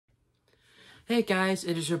Hey guys,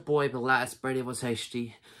 it is your boy, the last birthday was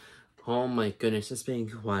HD. Oh my goodness, it's been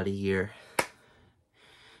quite a year.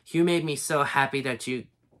 You made me so happy that you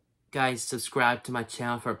guys subscribed to my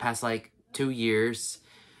channel for the past 2 years.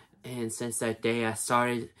 And since that day, I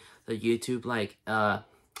started the YouTube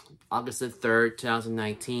August the 3rd,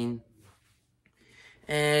 2019.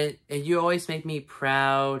 And you always make me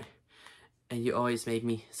proud. And you always made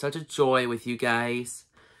me such a joy with you guys.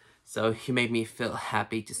 So you made me feel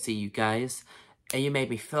happy to see you guys. And you made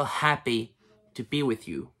me feel happy to be with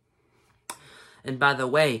you. And by the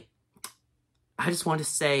way, I just want to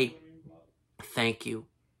say thank you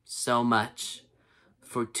so much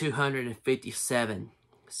for 257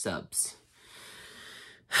 subs.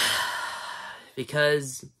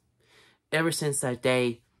 Because ever since that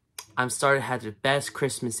day, I'm started to have the best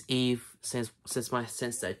Christmas Eve since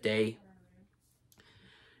that day.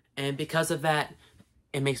 And because of that,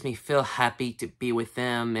 it makes me feel happy to be with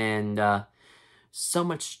them, and so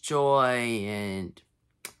much joy, and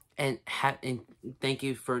thank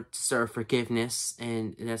you for forgiveness,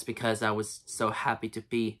 and that's because I was so happy to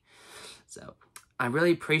be. So I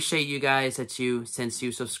really appreciate you guys since you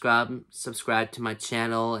subscribe to my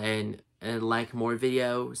channel and like more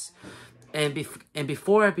videos. And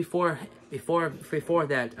before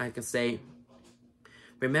that, I can say,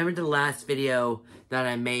 remember the last video that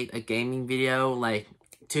I made, a gaming video,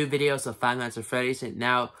 2 videos of Five Nights at Freddy's, and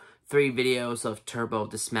now 3 videos of Turbo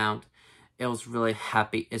Dismount. It was really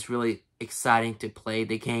happy. It's really exciting to play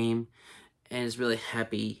the game, and it's really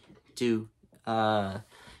happy to play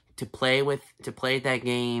that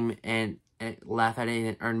game and laugh at it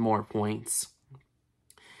and earn more points.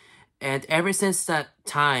 And ever since that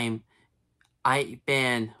time, I've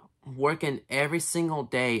been working every single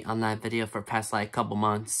day on that video for the past couple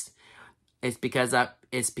months. It's because I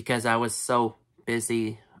was so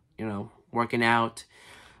busy, working out.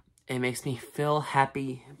 It makes me feel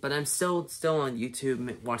happy, but I'm still on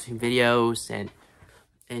YouTube watching videos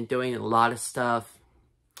and doing a lot of stuff.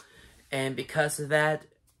 And because of that,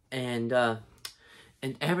 and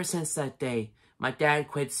ever since that day, my dad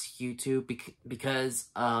quits YouTube because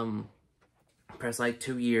for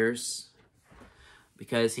 2 years.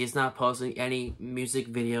 Because he's not posting any music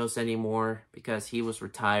videos anymore, because he was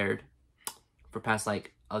retired for past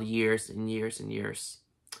years and years and years.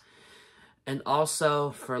 And also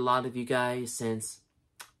for a lot of you guys, since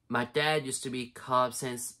my dad used to be cop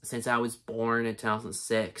since I was born in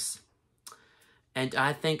 2006. And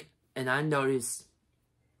I noticed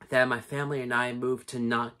that my family and I moved to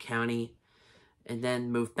Knott County and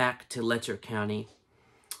then moved back to Letcher County.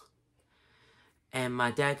 And my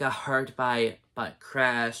dad got hurt by a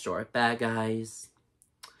crash or bad guys.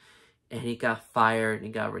 And he got fired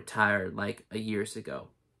and got retired years ago.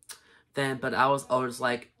 But I was always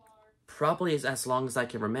probably as long as I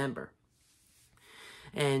can remember.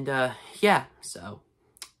 And yeah, so.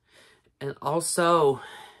 And also,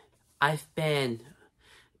 I've been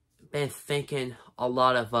thinking a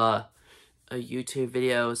lot of YouTube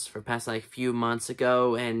videos for past few months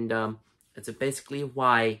ago, and it's basically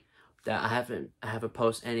why that I haven't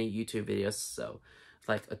posted any YouTube videos. So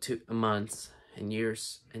a month and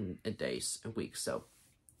years and days and weeks.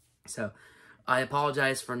 So I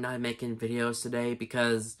apologize for not making videos today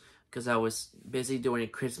because I was busy doing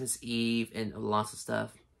Christmas Eve and lots of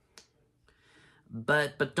stuff.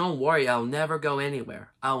 But don't worry, I'll never go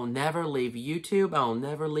anywhere. I will never leave YouTube. I will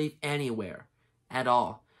never leave anywhere at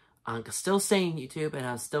all. I'm still staying YouTube, and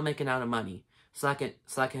I'm still making out of money. So I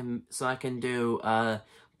can do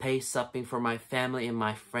pay something for my family and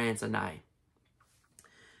my friends and I.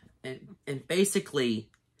 And basically,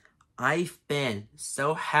 I've been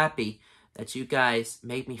so happy that you guys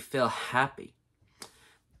made me feel happy.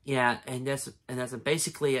 Yeah, and that's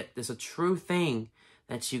basically it. There's a true thing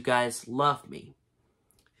that you guys love me.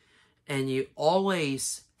 And you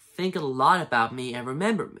always think a lot about me and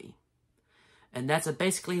remember me. And that's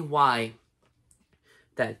basically why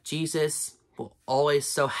that Jesus will always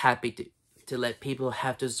so happy to let people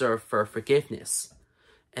have deserve for forgiveness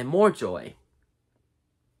and more joy.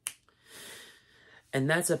 And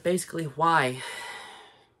that's basically why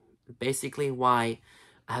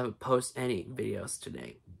I haven't posted any videos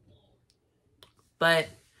today. But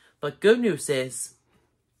good news is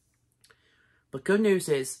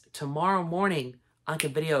tomorrow morning I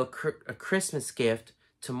can video a Christmas gift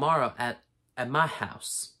tomorrow at my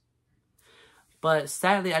house. But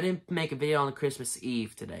sadly, I didn't make a video on Christmas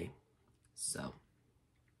Eve today. So,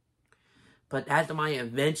 but as my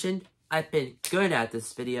invention, I've been good at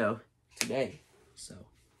this video today. So,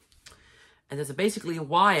 and that's basically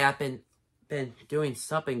why I've been doing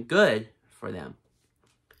something good for them.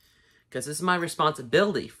 Because it's my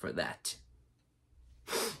responsibility for that.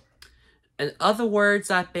 In other words,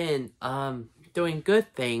 I've been doing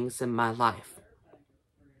good things in my life.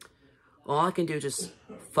 All I can do is just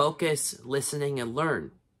focus, listening, and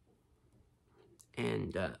learn.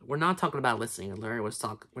 And we're not talking about listening and learning.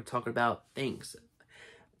 We're talking about things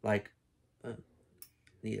like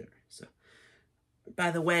neither. So,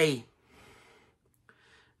 by the way,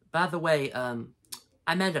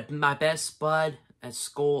 I met my best bud at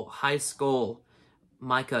school, high school,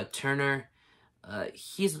 Micah Turner. I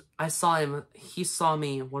saw him. He saw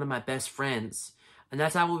me, one of my best friends, and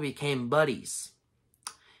that's how we became buddies.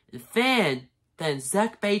 Then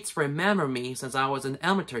Zach Bates remembered me since I was in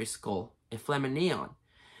elementary school in Fleming Neon.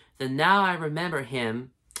 Then now I remember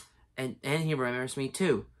him, and he remembers me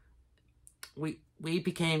too. We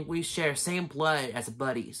share same blood as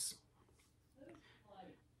buddies.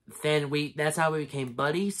 Then that's how we became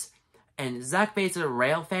buddies. And Zach Bates is a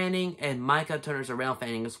rail fanning, and Micah Turner's a rail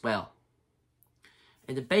fanning as well.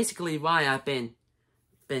 And basically why I've been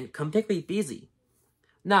completely busy.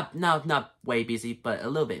 Not way busy, but a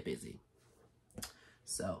little bit busy.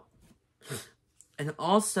 So, and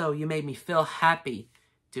also you made me feel happy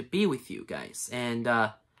to be with you guys. And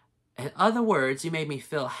in other words, you made me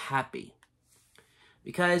feel happy.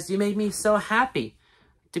 Because you made me so happy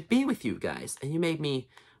to be with you guys. And you made me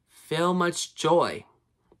feel much joy.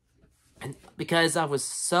 And because I was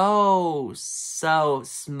so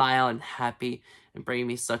smiling and happy and bringing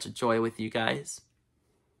me such a joy with you guys.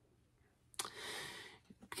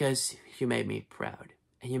 Because you made me proud.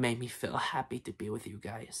 And you made me feel happy to be with you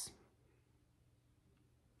guys.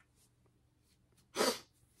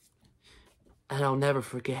 And I'll never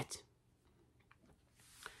forget.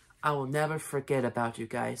 I will never forget about you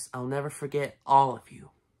guys. I'll never forget all of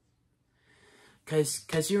you.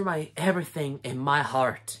 Cause you're my everything in my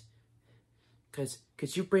heart. Cause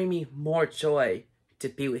you bring me more joy to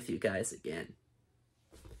be with you guys again.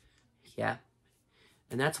 Yeah.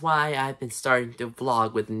 And that's why I've been starting to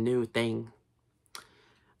vlog with a new thing.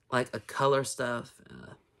 Like a color stuff.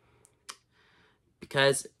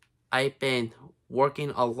 Because I've been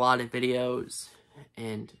working a lot of videos.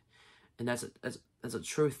 And that's a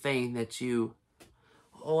true thing that you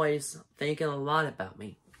always thinking a lot about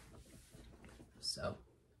me. So,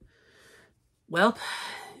 well,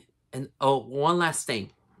 and oh, one last thing.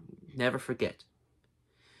 Never forget.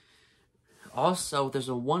 Also, there's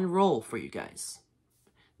one rule for you guys.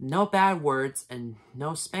 No bad words and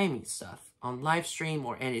no spamming stuff on live stream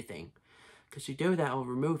or anything. Because you do that, I'll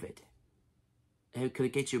remove it. And it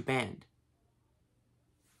could get you banned.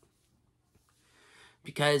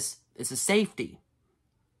 Because it's a safety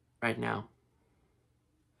right now.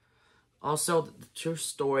 Also, the true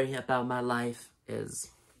story about my life is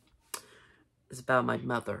about my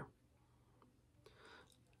mother.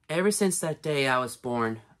 Ever since that day I was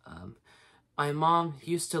born, my mom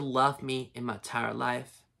used to love me in my entire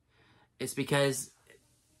life. It's because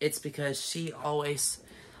she always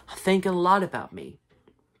think a lot about me.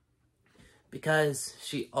 Because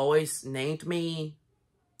she always named me.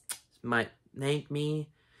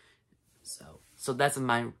 So that's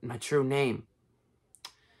my true name.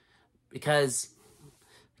 Because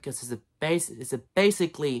it's a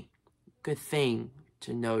basically good thing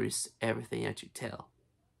to notice everything that you tell.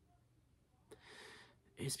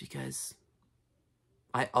 It's because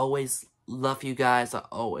I always love you guys. I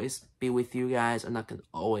always be with you guys, and I can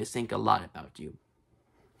always think a lot about you.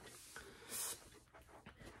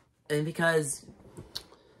 And because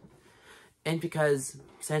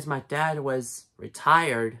since my dad was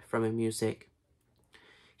retired from the music,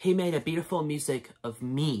 he made a beautiful music of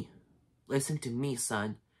me. Listen to me,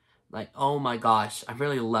 son. Like, oh my gosh, I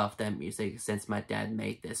really love that music since my dad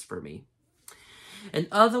made this for me. In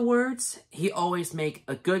other words, he always make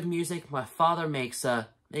a good music. My father makes a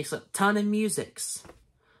ton of musics.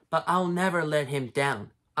 But I'll never let him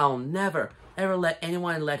down. I'll never, ever let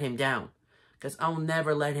anyone let him down. Because I'll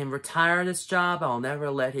never let him retire this job. I'll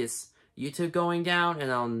never let his YouTube going down.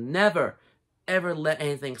 And I'll never, ever let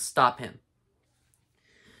anything stop him.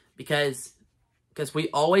 Because we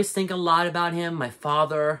always think a lot about him, my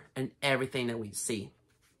father, and everything that we see.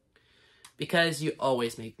 Because you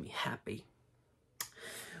always make me happy.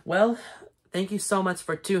 Well, thank you so much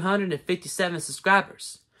for 257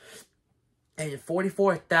 subscribers. And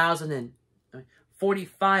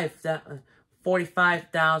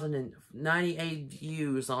 45,098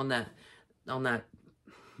 views on that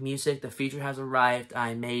music. The future has arrived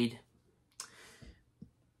I made.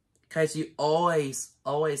 Because you always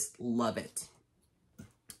love it.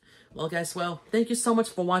 Well, guys, thank you so much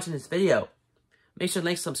for watching this video. Make sure to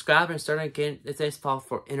like, subscribe, and start again. Today's fall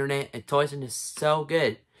for internet and toys, and it's so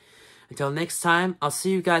good. Until next time, I'll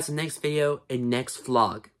see you guys in the next video and next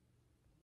vlog.